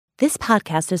This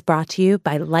podcast is brought to you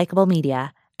by Likeable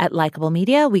Media. At Likeable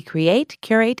Media, we create,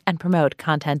 curate, and promote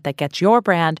content that gets your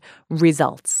brand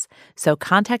results. So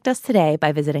contact us today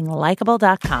by visiting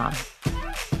Likeable.com.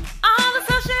 All the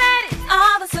social ladies,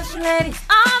 all the social ladies,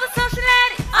 all the social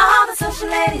ladies, all the social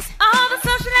ladies, all the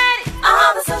social ladies,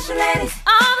 all the social ladies,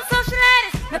 all the social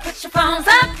ladies. Now put your phones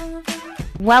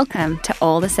up. Welcome to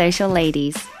All the Social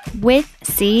Ladies with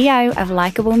CEO of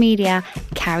Likeable Media,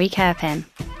 Carrie Kerpen.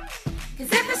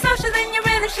 Cause if you're social, then you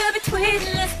really should be tweeting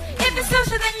this. If you're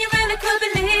social, then you really could be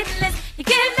leading this. You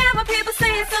get mad when people say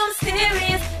it's so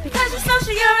mysterious. Because you're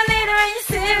social, you're a leader and you're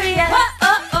serious. Oh,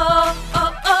 oh, oh,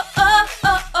 oh, oh,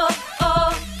 oh, oh, oh,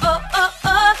 oh, oh,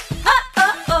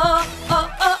 oh,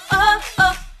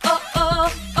 oh,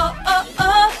 oh, oh,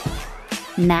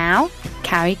 oh. Now,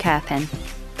 Carrie Kerpen.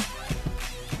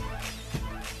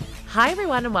 Hi,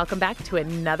 everyone, and welcome back to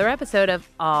another episode of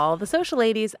All the Social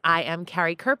Ladies. I am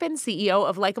Carrie Kerpen, CEO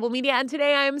of Likeable Media, and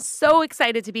today I am so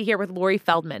excited to be here with Lori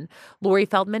Feldman. Lori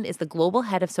Feldman is the global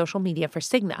head of social media for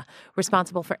Cigna,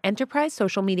 responsible for enterprise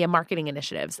social media marketing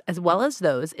initiatives, as well as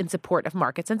those in support of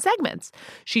markets and segments.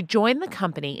 She joined the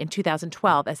company in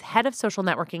 2012 as head of social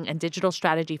networking and digital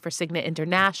strategy for Cigna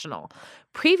International.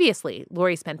 Previously,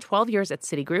 Lori spent 12 years at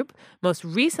Citigroup, most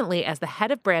recently as the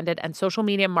head of branded and social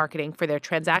media marketing for their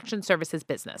transaction services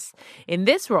business. In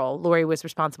this role, Lori was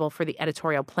responsible for the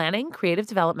editorial planning, creative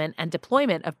development, and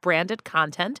deployment of branded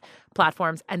content,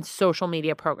 platforms, and social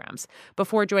media programs.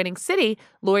 Before joining Citi,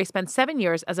 Lori spent 7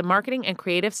 years as a marketing and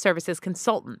creative services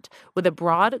consultant with a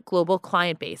broad global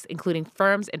client base, including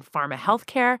firms in pharma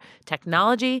healthcare,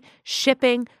 technology,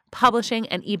 shipping, publishing,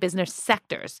 and e-business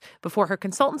sectors. Before her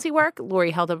consultancy work,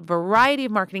 Lori held a variety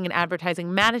of marketing and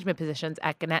advertising management positions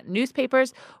at Gannett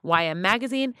Newspapers, YM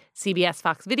Magazine, CBS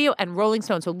Fox Video, and Rolling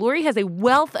Stone. So Lori has a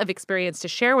wealth of experience to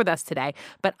share with us today,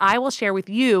 but I will share with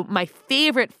you my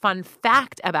favorite fun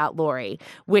fact about Lori,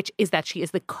 which is that she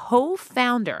is the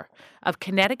co-founder of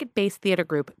Connecticut-based theater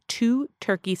group Two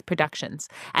Turkeys Productions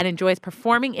and enjoys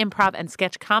performing improv and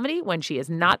sketch comedy when she is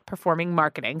not performing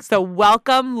marketing. So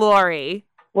welcome, Lori.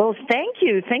 Well, thank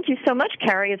you. Thank you so much,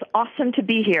 Carrie. It's awesome to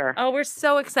be here. Oh, we're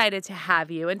so excited to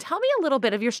have you. And tell me a little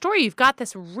bit of your story. You've got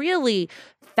this really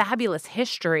fabulous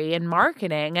history in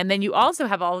marketing, and then you also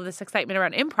have all of this excitement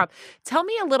around improv. Tell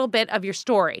me a little bit of your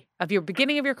story, of your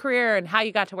beginning of your career and how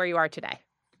you got to where you are today.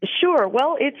 Sure.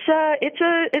 Well, it's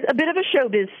a bit of a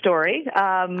showbiz story.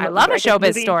 I love a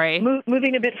showbiz story.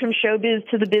 Moving a bit from showbiz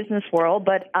to the business world,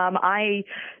 but I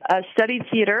studied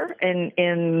theater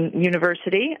in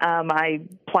university. I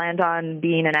planned on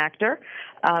being an actor.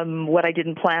 What I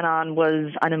didn't plan on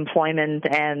was unemployment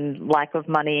and lack of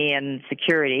money and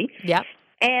security. Yep.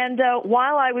 And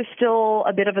while I was still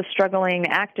a bit of a struggling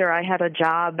actor, I had a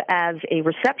job as a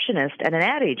receptionist at an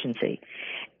ad agency.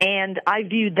 And I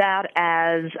viewed that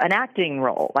as an acting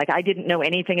role. Like, I didn't know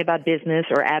anything about business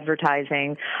or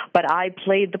advertising, but I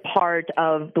played the part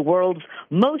of the world's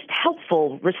most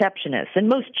helpful receptionist and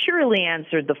most cheerily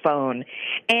answered the phone.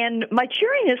 And my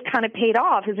cheeriness kind of paid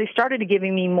off as they started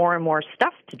giving me more and more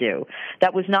stuff to do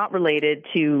that was not related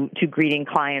to greeting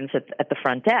clients at the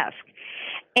front desk.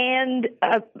 And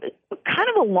kind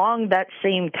of along that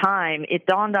same time, it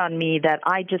dawned on me that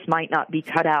I just might not be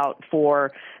cut out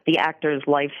for the actor's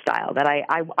lifestyle, that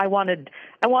I wanted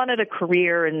a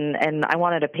career and I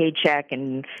wanted a paycheck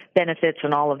and benefits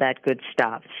and all of that good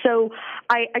stuff. So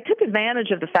I took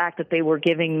advantage of the fact that they were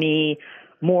giving me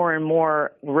more and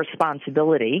more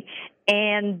responsibility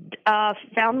and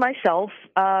found myself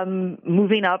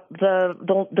moving up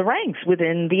the ranks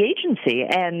within the agency.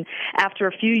 And after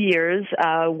a few years,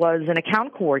 was an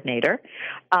account coordinator.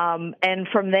 And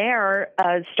from there,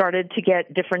 started to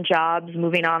get different jobs,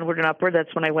 moving onward and upward.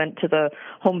 That's when I went to the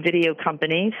home video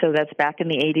company. So that's back in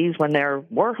the 80s when there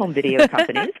were home video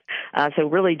companies. So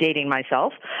really dating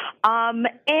myself.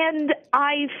 And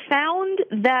I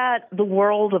found that the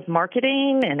world of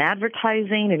marketing and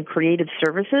advertising and creative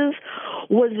services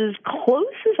was as close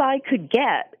as I could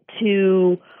get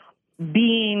to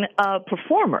being a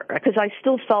performer, because I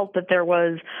still felt that there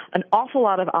was an awful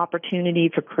lot of opportunity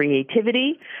for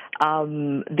creativity.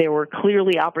 There were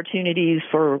clearly opportunities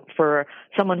for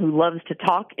someone who loves to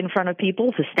talk in front of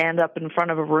people to stand up in front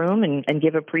of a room and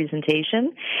give a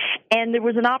presentation. And there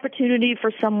was an opportunity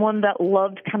for someone that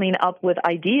loved coming up with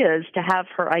ideas to have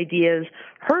her ideas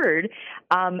heard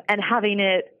and having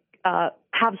it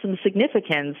have some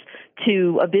significance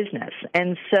to a business.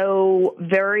 And so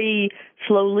very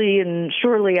slowly and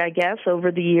surely, I guess,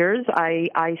 over the years,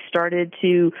 I started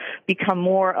to become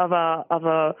more of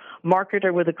a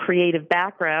marketer with a creative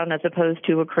background as opposed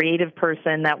to a creative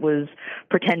person that was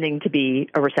pretending to be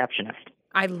a receptionist.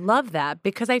 I love that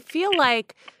because I feel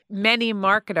like many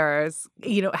marketers,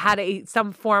 had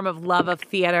some form of love of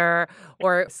theater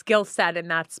or skill set in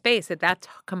that space. That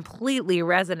completely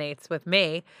resonates with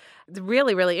me. It's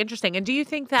really, really interesting. And do you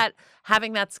think that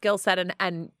having that skill set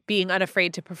and being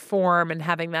unafraid to perform and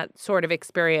having that sort of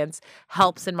experience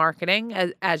helps in marketing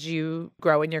as you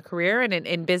grow in your career and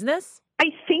in business? I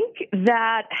think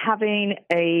that having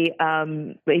a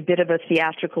bit of a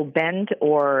theatrical bent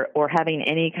or having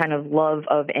any kind of love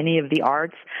of any of the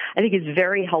arts, I think is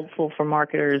very helpful for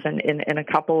marketers in a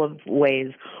couple of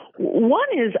ways. One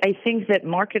is I think that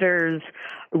marketers,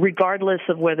 regardless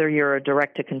of whether you're a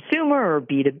direct-to-consumer or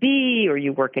B2B or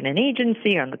you work in an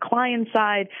agency on the client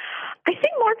side, I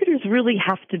think marketers really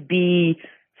have to be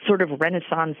sort of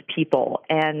Renaissance people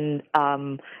and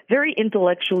very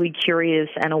intellectually curious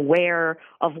and aware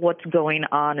of what's going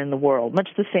on in the world, much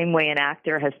the same way an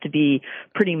actor has to be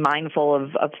pretty mindful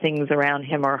of things around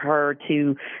him or her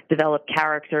to develop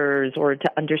characters or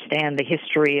to understand the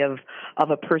history of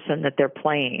a person that they're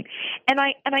playing. And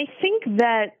I think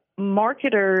that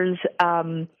marketers,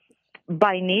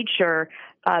 by nature,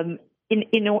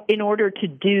 in order to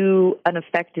do an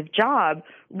effective job,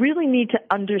 really need to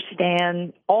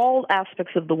understand all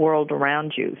aspects of the world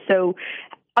around you. So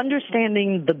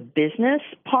understanding the business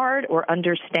part or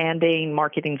understanding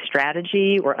marketing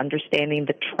strategy or understanding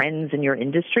the trends in your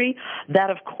industry, that,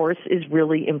 of course, is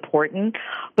really important.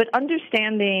 But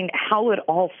understanding how it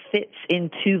all fits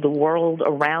into the world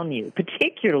around you,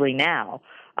 particularly now,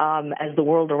 as the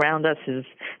world around us has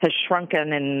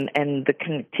shrunken and the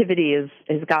connectivity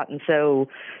has gotten so,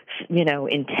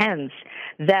 intense,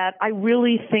 that I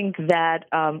really think that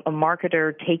a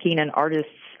marketer taking an artist's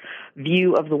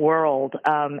view of the world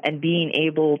and being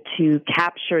able to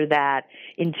capture that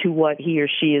into what he or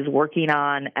she is working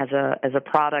on as a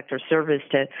product or service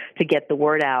to get the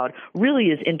word out really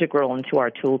is integral into our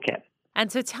toolkit.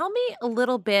 And so tell me a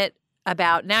little bit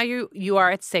about, now you are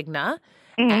at Cigna.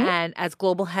 Mm-hmm. And as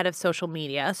global head of social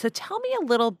media. So tell me a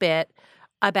little bit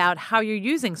about how you're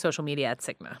using social media at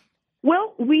Cigna.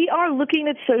 Well, we are looking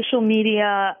at social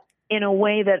media in a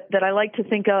way that I like to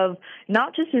think of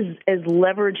not just as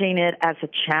leveraging it as a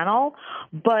channel,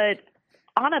 but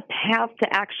on a path to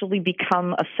actually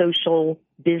become a social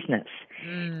business.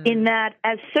 In that,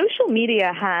 as social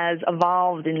media has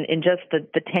evolved in just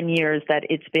the 10 years that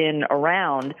it's been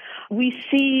around, we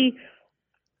see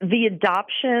the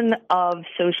adoption of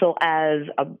social as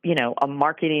a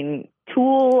marketing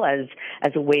tool, as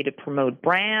a way to promote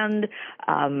brand,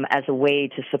 as a way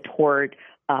to support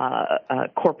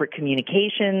corporate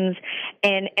communications,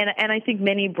 and I think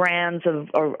many brands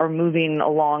are moving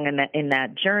along in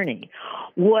that journey.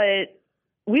 What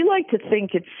we like to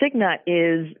think at Cigna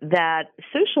is that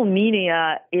social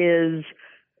media is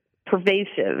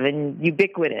pervasive and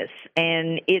ubiquitous,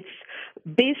 and it's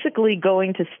basically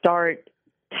going to start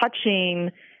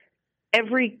touching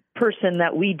every person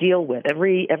that we deal with,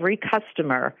 every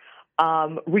customer,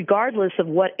 regardless of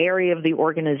what area of the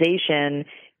organization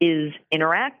is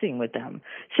interacting with them.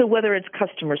 So whether it's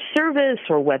customer service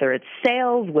or whether it's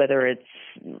sales, whether it's,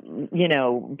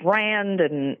 brand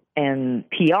and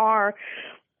PR,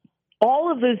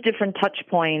 all of those different touch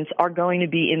points are going to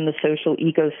be in the social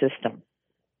ecosystem.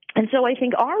 And so I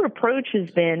think our approach has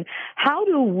been, how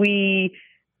do we,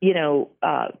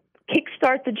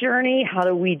 kickstart the journey? How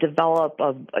do we develop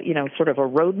sort of a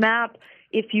roadmap,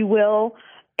 if you will?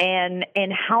 And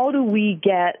how do we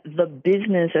get the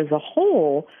business as a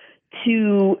whole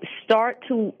to start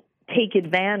to take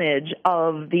advantage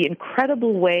of the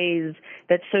incredible ways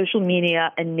that social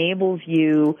media enables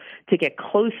you to get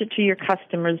closer to your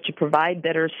customers, to provide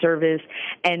better service,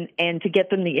 and to get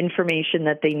them the information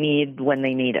that they need when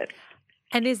they need it?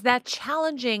 And is that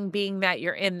challenging, being that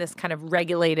you're in this kind of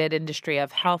regulated industry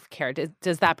of healthcare?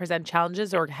 Does that present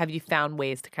challenges, or have you found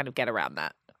ways to kind of get around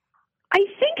that? I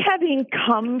think having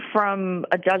come from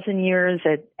a dozen years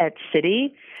at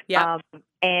Citi,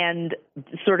 and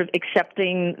sort of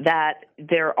accepting that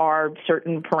there are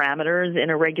certain parameters in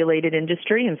a regulated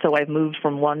industry, and so I've moved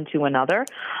from one to another,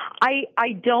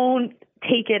 I don't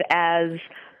take it as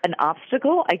an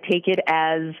obstacle. I take it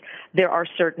as there are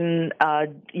certain,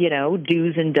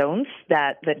 do's and don'ts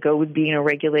that go with being a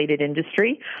regulated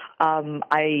industry.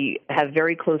 I have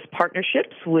very close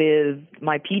partnerships with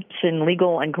my peeps in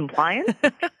legal and compliance,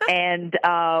 and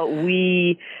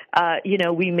we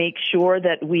make sure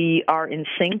that we are in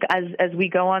sync as we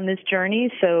go on this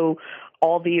journey. So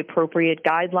all the appropriate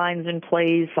guidelines in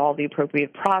place, all the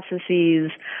appropriate processes,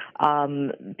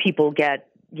 people get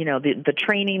the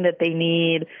training that they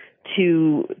need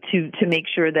to make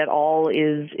sure that all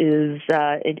is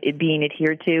being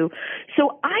adhered to.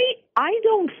 So I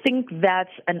don't think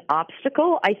that's an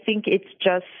obstacle. I think it's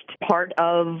just part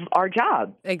of our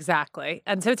job. Exactly.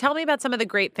 And so tell me about some of the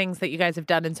great things that you guys have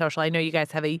done in social. I know you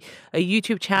guys have a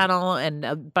YouTube channel and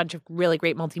a bunch of really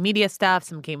great multimedia stuff,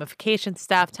 some gamification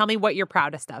stuff. Tell me what you're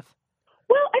proudest of.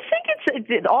 Well, I think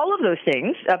it's all of those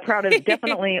things. Proud of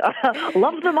definitely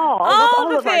love them all. Love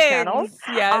all of our channels.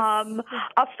 Yes.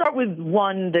 I'll start with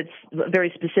one that's a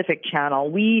very specific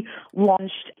channel. We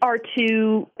launched our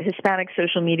 2 Hispanic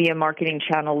social media marketing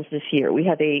channels this year. We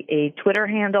have a Twitter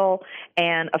handle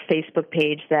and a Facebook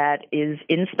page that is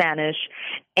in Spanish,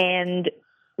 and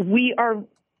we are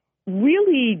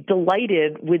really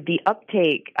delighted with the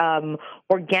uptake.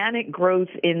 Organic growth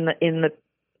in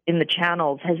the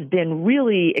channels has been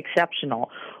really exceptional.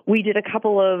 We did a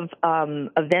couple of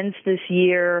events this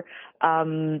year,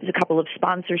 a couple of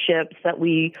sponsorships that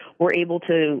we were able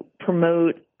to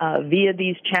promote via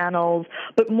these channels.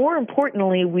 But more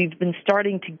importantly, we've been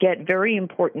starting to get very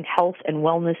important health and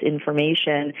wellness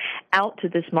information out to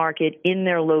this market in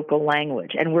their local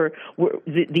language. And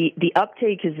the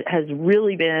uptake has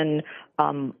really been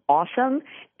awesome,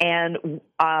 and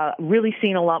really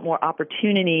seen a lot more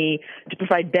opportunity to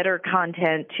provide better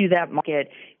content to that market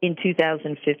in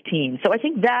 2015. So I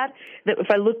think that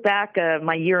if I look back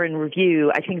my year in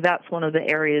review, I think that's one of the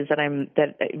areas that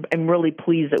I'm really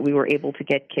pleased that we were able to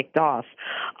get kicked off.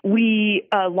 We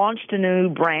launched a new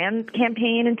brand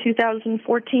campaign in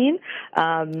 2014.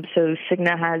 So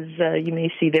Cigna has, you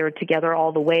may see their Together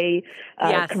All the Way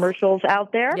commercials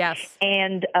out there. Yes.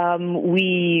 And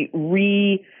we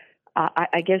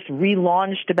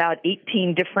relaunched about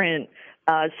 18 different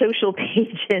social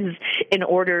pages in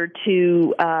order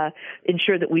to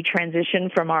ensure that we transition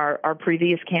from our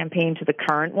previous campaign to the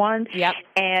current one. Yep.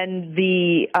 And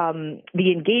the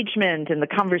engagement and the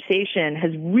conversation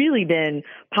has really been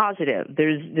positive.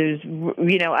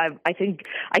 I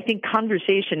think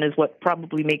conversation is what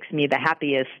probably makes me the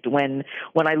happiest when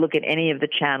I look at any of the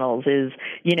channels.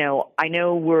 I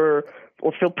know we're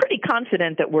feel pretty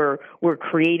confident that we're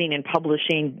creating and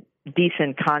publishing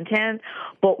decent content,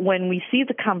 but when we see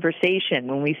the conversation,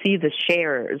 when we see the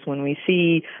shares, when we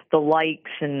see the likes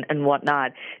and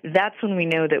whatnot, that's when we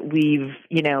know that we've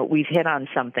hit on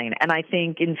something. And I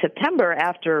think in September,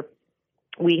 after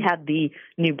we had the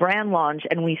new brand launch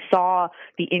and we saw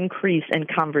the increase in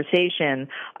conversation,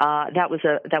 that was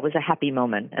a happy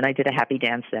moment, and I did a happy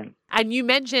dance then. And you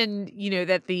mentioned,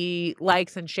 that the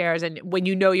likes and shares, and when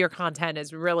your content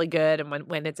is really good and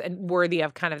when it's worthy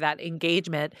of kind of that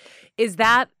engagement, is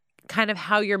that kind of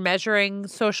how you're measuring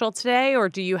social today, or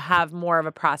do you have more of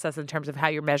a process in terms of how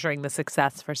you're measuring the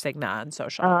success for Cigna on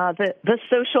social? The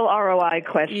social ROI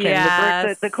question,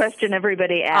 yes. the question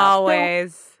everybody asks.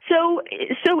 Always. So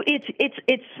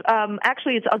it's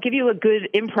actually I'll give you a good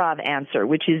improv answer,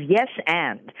 which is yes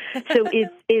and. So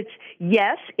it's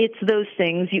yes, it's those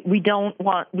things. We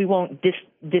won't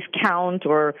discount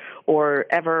or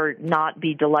ever not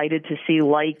be delighted to see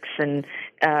likes and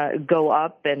go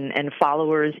up and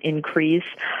followers increase.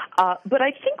 But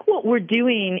I think what we're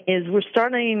doing is we're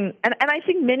starting, and I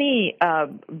think many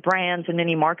brands and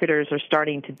many marketers are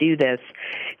starting to do this,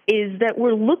 is that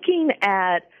we're looking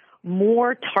at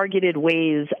more targeted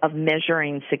ways of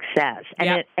measuring success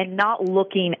and not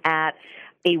looking at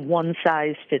a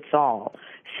one-size-fits-all.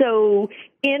 So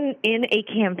in a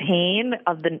campaign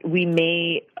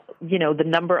the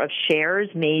number of shares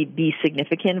may be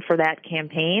significant for that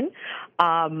campaign.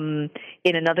 In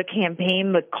another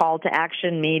campaign, the call to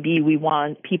action maybe we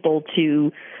want people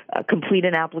to complete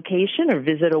an application or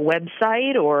visit a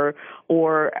website or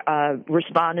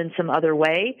respond in some other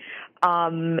way.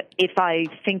 If I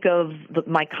think of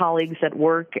my colleagues that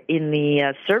work in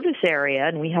the service area,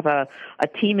 and we have a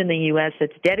team in the U.S.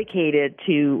 that's dedicated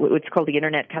to what's called the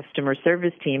Internet Customer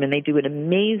Service Team, and they do an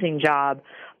amazing job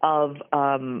of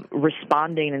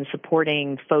responding and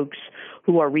supporting folks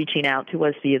who are reaching out to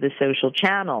us via the social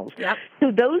channels. Yep.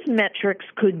 So those metrics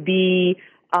could be,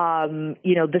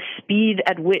 the speed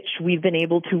at which we've been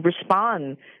able to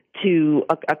respond to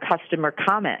a customer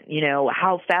comment.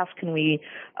 How fast can we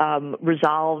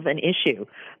resolve an issue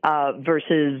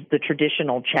versus the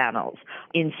traditional channels?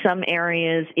 In some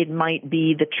areas, it might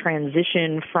be the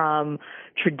transition from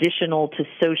traditional to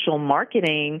social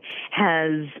marketing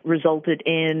has resulted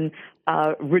in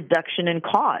reduction in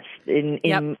cost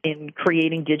in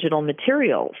creating digital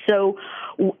material. So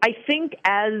I think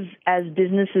as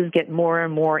businesses get more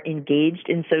and more engaged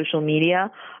in social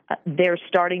media, they're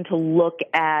starting to look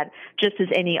at, just as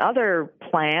any other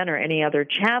plan or any other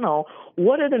channel,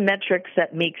 what are the metrics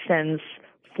that make sense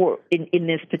for in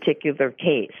this particular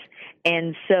case?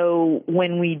 And so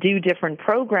when we do different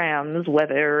programs,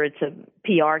 whether it's a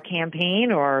PR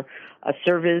campaign or a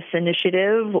service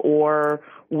initiative, or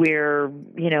we're,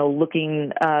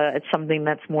 looking at something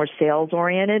that's more sales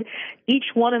oriented, each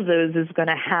one of those is going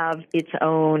to have its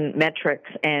own metrics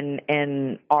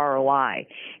and ROI.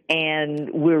 And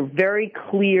we're very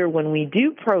clear when we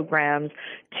do programs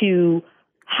to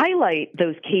highlight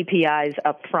those KPIs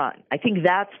up front. I think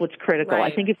that's what's critical.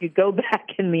 Right. I think if you go back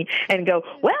and go,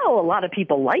 well, a lot of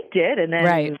people liked it, and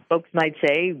then folks might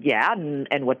say, yeah,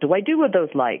 and what do I do with those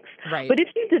likes? Right. But if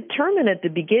you determine at the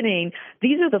beginning,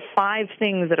 these are the 5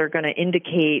 things that are going to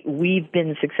indicate we've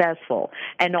been successful,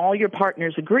 and all your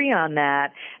partners agree on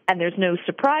that, and there's no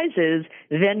surprises,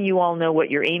 then you all know what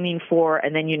you're aiming for,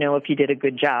 and then you know if you did a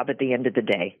good job at the end of the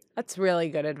day. That's really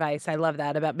good advice. I love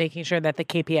that about making sure that the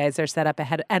KPIs are set up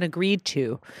ahead and agreed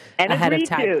to ahead of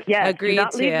time. Yes. Agreed Do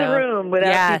not leave the room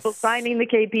without people signing the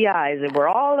KPIs, and we're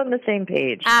all on the same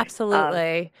page.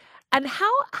 Absolutely. And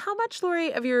how much,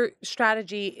 Lori, of your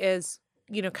strategy is,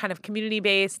 kind of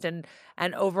community-based and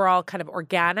overall kind of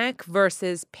organic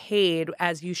versus paid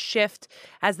as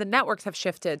the networks have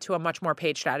shifted to a much more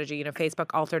paid strategy? Facebook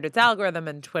altered its algorithm,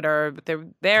 and Twitter,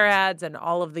 their ads, and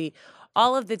all of the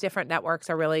different networks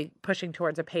are really pushing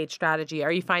towards a paid strategy.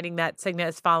 Are you finding that Cigna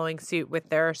is following suit with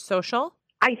their social?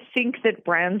 I think that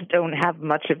brands don't have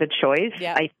much of a choice.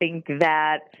 Yep. I think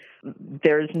that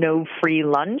there's no free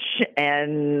lunch,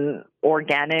 and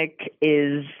organic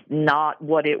is not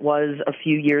what it was a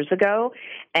few years ago,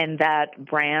 and that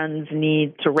brands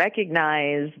need to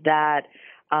recognize that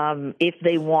if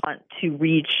they want to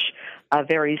reach a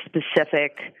very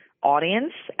specific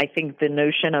audience, I think the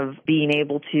notion of being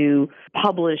able to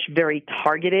publish very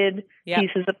targeted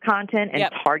pieces of content and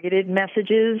targeted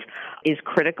messages is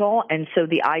critical. And so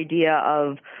the idea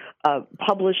of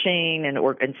publishing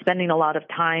and spending a lot of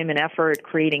time and effort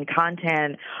creating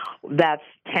content that's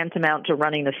tantamount to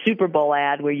running a Super Bowl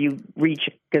ad where you reach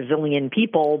a gazillion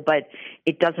people, but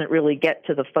it doesn't really get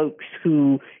to the folks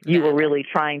who you were really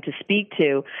trying to speak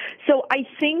to. So I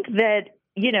think that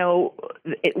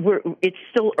it's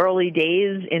still early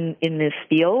days in this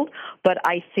field, but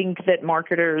I think that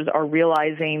marketers are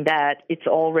realizing that it's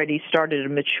already started to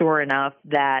mature enough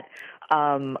that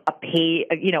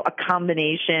a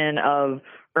combination of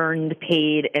earned,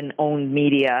 paid, and owned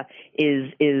media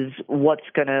is what's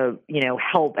going to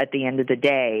help at the end of the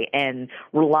day. And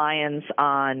reliance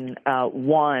on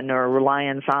one or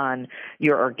reliance on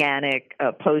your organic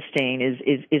posting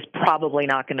is probably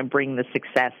not going to bring the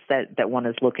success that one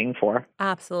is looking for.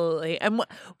 Absolutely. And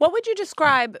what would you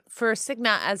describe for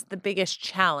Cigna as the biggest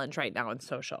challenge right now in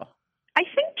social? I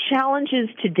think challenges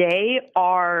today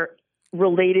are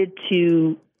related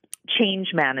to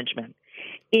change management,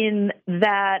 in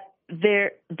that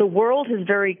the world has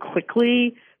very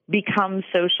quickly become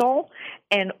social,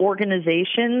 and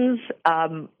organizations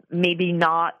maybe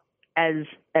not as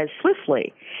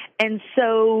swiftly. And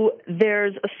so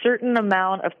there's a certain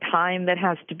amount of time that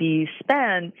has to be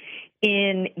spent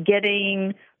in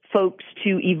getting folks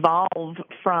to evolve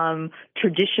from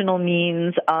traditional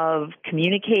means of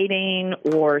communicating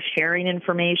or sharing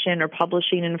information or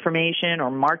publishing information or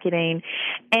marketing.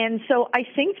 And so I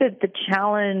think that the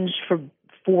challenge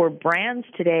for brands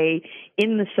today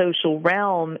in the social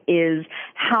realm is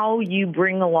how you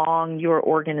bring along your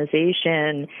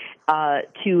organization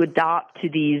to adopt to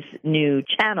these new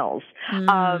channels.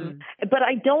 But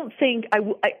I don't think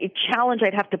a challenge,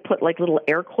 I'd have to put like little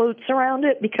air quotes around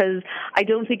it, because I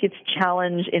don't think it's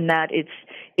challenge in that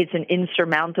it's an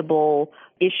insurmountable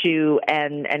issue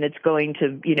and it's going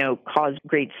to cause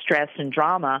great stress and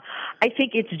drama. I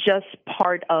think it's just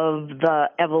part of the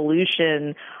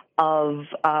evolution of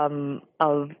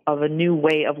a new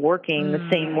way of working, the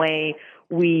same way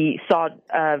we saw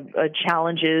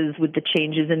challenges with the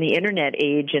changes in the internet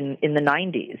age in the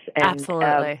 90s. And,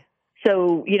 absolutely.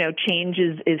 So, change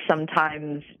is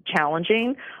sometimes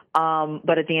challenging,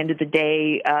 but at the end of the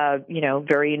day,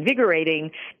 very invigorating.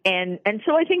 And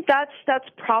so I think that's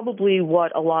probably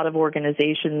what a lot of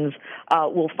organizations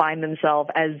will find themselves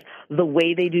as the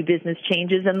way they do business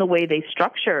changes and the way they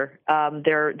structure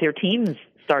their teams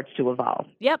starts to evolve.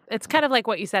 Yep. It's kind of like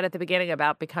what you said at the beginning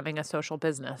about becoming a social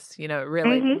business. It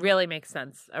really makes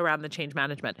sense around the change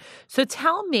management. So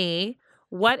tell me,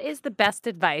 what is the best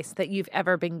advice that you've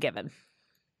ever been given?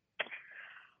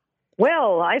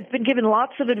 Well, I've been given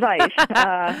lots of advice.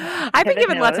 I've been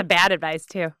given lots of bad advice,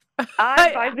 too.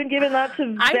 I've been given lots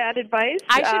of bad advice.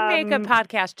 I should make a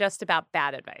podcast just about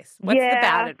bad advice. What's the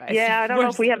bad advice? Yeah, I don't know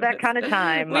if we have that kind of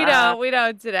time. We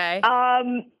don't today.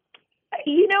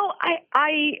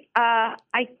 I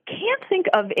can't think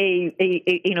of a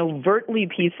overtly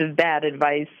piece of bad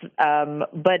advice,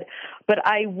 but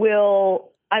I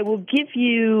will give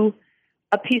you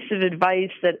a piece of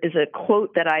advice that is a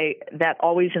quote that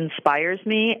always inspires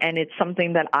me, and it's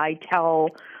something that I tell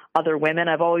other women.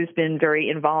 I've always been very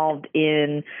involved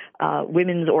in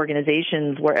women's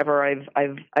organizations wherever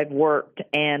I've worked,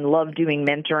 and love doing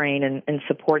mentoring and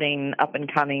supporting up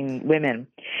and coming women.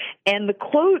 And the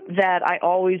quote that I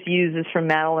always use is from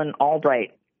Madeleine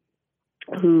Albright,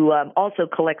 who also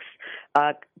collects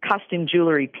costume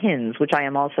jewelry pins, which I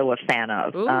am also a fan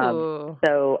of.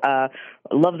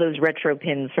 Love those retro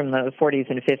pins from the 40s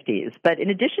and 50s. But in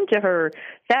addition to her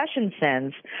fashion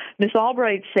sense, Miss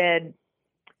Albright said,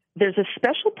 "There's a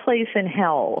special place in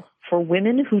hell for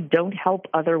women who don't help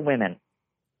other women."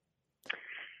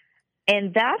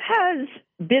 And that has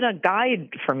been a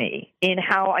guide for me in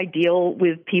how I deal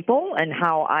with people and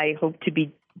how I hope to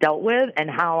be dealt with, and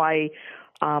how I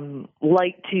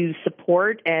like to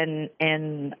support and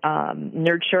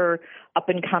nurture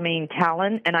up-and-coming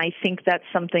talent. And I think that's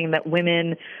something that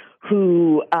women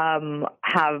who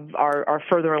are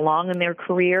further along in their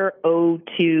career owe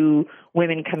to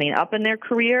women coming up in their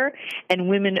career, and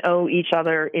women owe each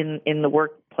other in the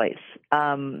workplace,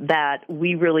 that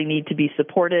we really need to be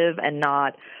supportive and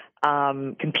not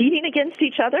competing against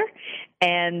each other.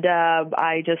 And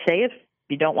I just say, if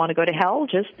you don't want to go to hell,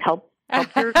 just help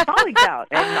your colleagues out,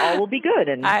 and all will be good,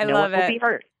 and no one will be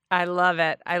hurt. I love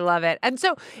it. I love it. And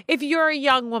so if you're a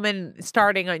young woman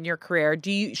starting on your career,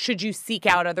 should you seek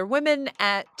out other women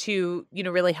to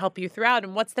really help you throughout?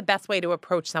 And what's the best way to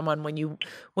approach someone when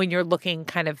you're looking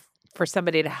kind of for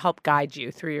somebody to help guide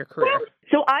you through your career?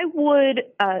 So I would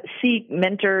seek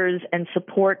mentors and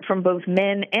support from both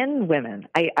men and women.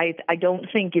 I don't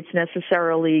think it's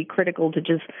necessarily critical to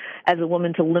just, as a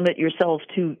woman, to limit yourself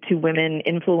to women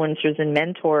influencers and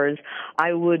mentors.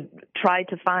 I would try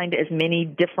to find as many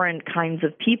different kinds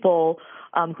of people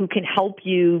who can help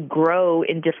you grow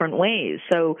in different ways.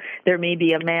 So there may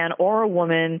be a man or a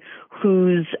woman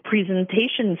whose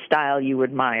presentation style you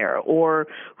admire, or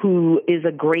who is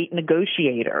a great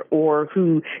negotiator, or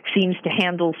who seems to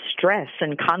handle stress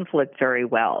and conflict very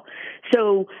well.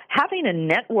 So having a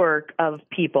network of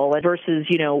people versus,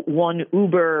 one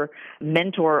Uber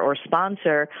mentor or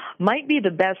sponsor might be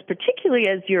the best, particularly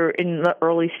as you're in the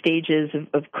early stages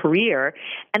of career.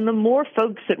 And the more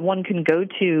folks that one can go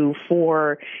to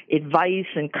for advice,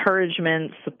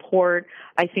 encouragement, support,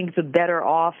 I think the better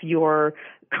off your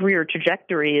career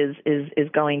trajectory is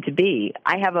going to be.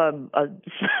 I have a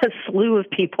slew of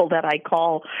people that I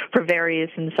call for various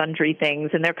and sundry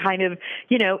things, and they're kind of,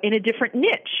 in a different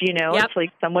niche, Yep. It's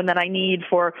like someone that I need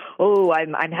for,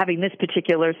 I'm having this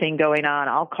particular thing going on,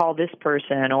 I'll call this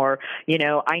person, or,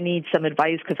 I need some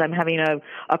advice because I'm having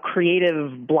a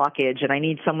creative blockage and I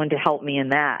need someone to help me in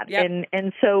that. Yep.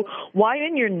 And so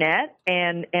widen your net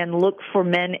and look for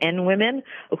men and women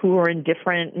who are in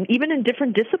different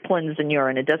disciplines than you're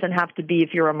in. It doesn't have to be,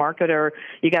 if you're a marketer,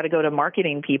 you got to go to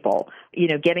marketing people.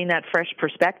 Getting that fresh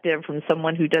perspective from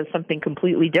someone who does something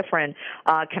completely different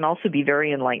can also be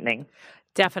very enlightening.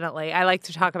 Definitely. I like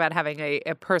to talk about having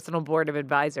a personal board of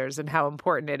advisors and how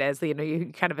important it is.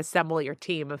 You kind of assemble your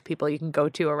team of people you can go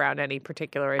to around any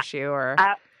particular issue or...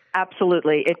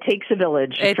 Absolutely. It takes a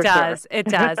village. It does. Sure. It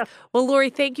does. Well, Lori,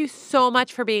 thank you so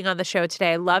much for being on the show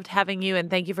today. I loved having you, and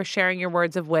thank you for sharing your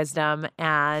words of wisdom.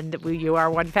 And you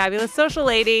are one fabulous social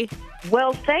lady.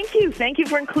 Well, thank you. Thank you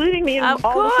for including me in Of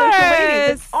all course. the social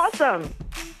ladies. It's awesome.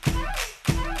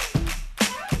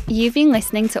 You've been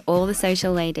listening to All the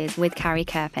Social Ladies with Carrie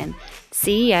Kerpen,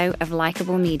 CEO of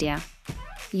Likeable Media.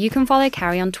 You can follow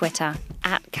Carrie on Twitter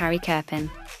 @Carrie Kerpen.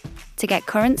 To get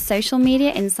current social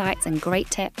media insights and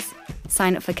great tips,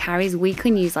 sign up for Carrie's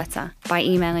weekly newsletter by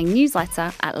emailing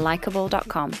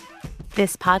newsletter@likeable.com.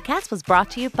 This podcast was brought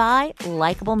to you by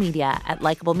Likeable Media. At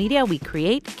Likeable Media, we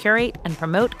create, curate, and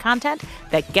promote content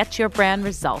that gets your brand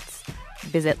results.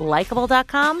 Visit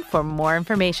likeable.com for more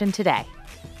information today.